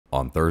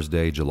On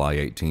Thursday, July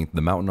 18th,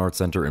 the Mountain Arts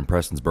Center in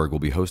Prestonsburg will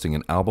be hosting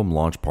an album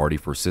launch party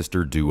for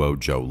sister duo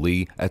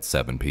JoLeigh at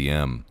 7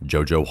 p.m.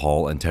 JoJo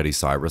Hall and Teddy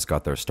Cyrus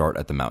got their start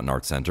at the Mountain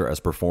Arts Center as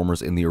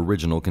performers in the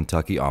original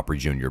Kentucky Opry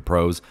Junior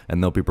Pros,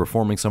 and they'll be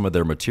performing some of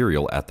their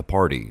material at the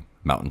party.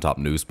 Mountaintop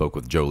News spoke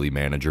with JoLeigh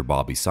manager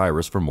Bobby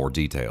Cyrus for more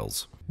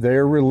details.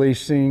 They're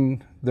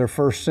releasing their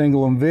first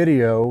single and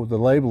video, the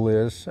label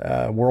is,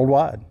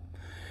 worldwide.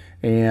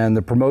 And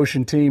the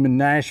promotion team in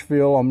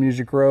Nashville on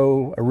Music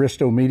Row,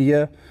 Aristo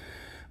Media,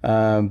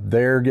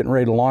 they're getting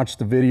ready to launch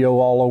the video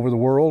all over the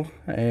world,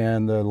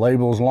 and the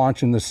label's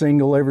launching the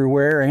single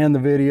everywhere and the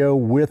video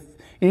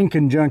in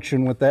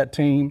conjunction with that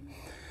team.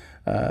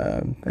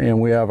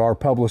 And we have our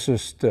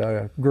publicist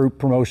group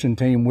promotion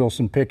team,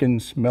 Wilson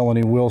Pickens,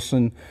 Melanie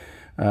Wilson.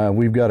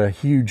 We've got a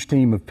huge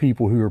team of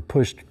people who are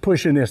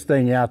pushing this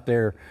thing out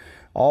there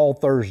all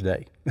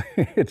Thursday.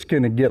 It's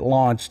going to get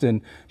launched.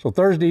 And so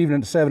Thursday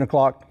evening at 7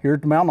 o'clock here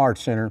at the Mountain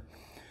Arts Center,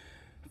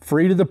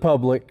 free to the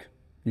public.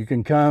 You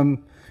can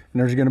come,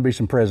 and there's going to be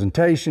some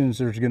presentations.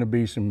 There's going to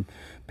be some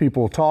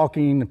people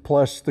talking.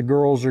 Plus, the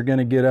girls are going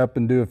to get up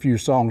and do a few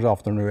songs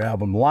off their new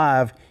album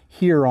live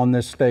here on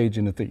this stage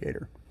in the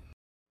theater.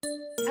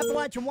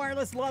 Appalachian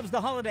Wireless loves the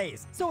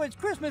holidays, so it's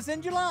Christmas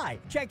in July.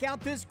 Check out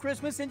this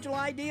Christmas in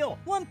July deal.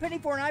 1 penny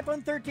for an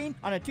iPhone 13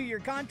 on a 2-year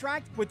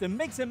contract with the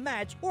Mix and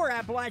Match or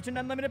Appalachian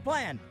Unlimited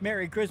plan.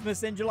 Merry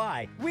Christmas in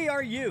July. We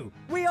are you.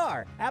 We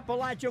are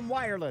Appalachian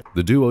Wireless.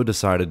 The duo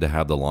decided to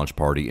have the launch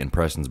party in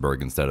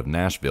Prestonsburg instead of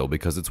Nashville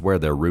because it's where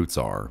their roots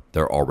are.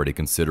 They're already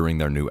considering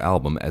their new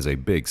album as a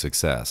big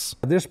success.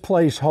 This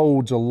place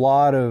holds a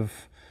lot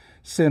of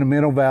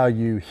sentimental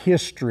value,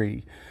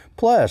 history.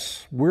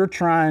 Plus, we're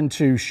trying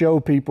to show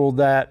people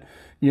that,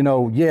 you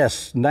know,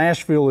 yes,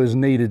 Nashville is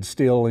needed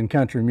still in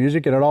country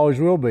music, and it always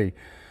will be,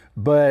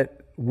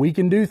 but we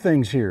can do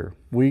things here.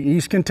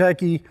 East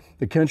Kentucky,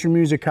 the Country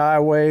Music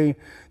Highway,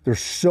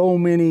 there's so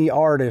many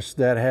artists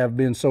that have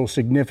been so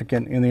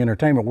significant in the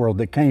entertainment world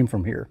that came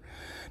from here.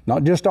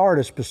 Not just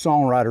artists, but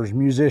songwriters,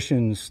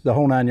 musicians, the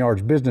whole 9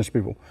 yards, business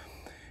people.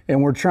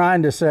 And we're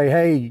trying to say,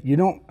 hey, you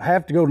don't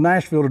have to go to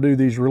Nashville to do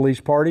these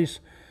release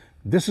parties.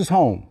 This is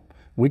home.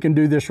 We can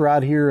do this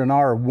right here in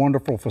our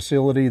wonderful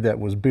facility that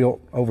was built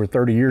over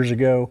 30 years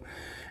ago.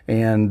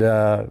 And,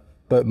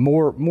 but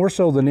more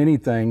so than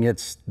anything,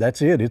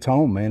 that's it, it's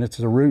home, man. It's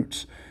the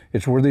roots.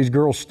 It's where these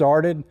girls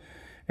started,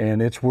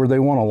 and it's where they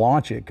want to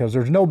launch it, because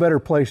there's no better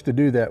place to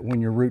do that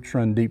when your roots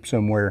run deep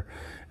somewhere,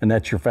 and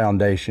that's your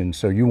foundation.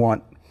 So you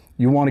want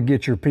to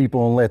get your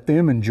people and let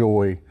them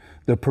enjoy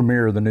the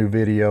premiere of the new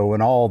video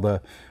and all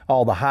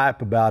the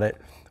hype about it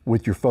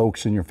with your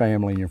folks and your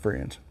family and your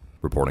friends.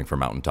 Reporting for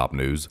Mountaintop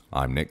News,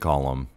 I'm Nick Collum.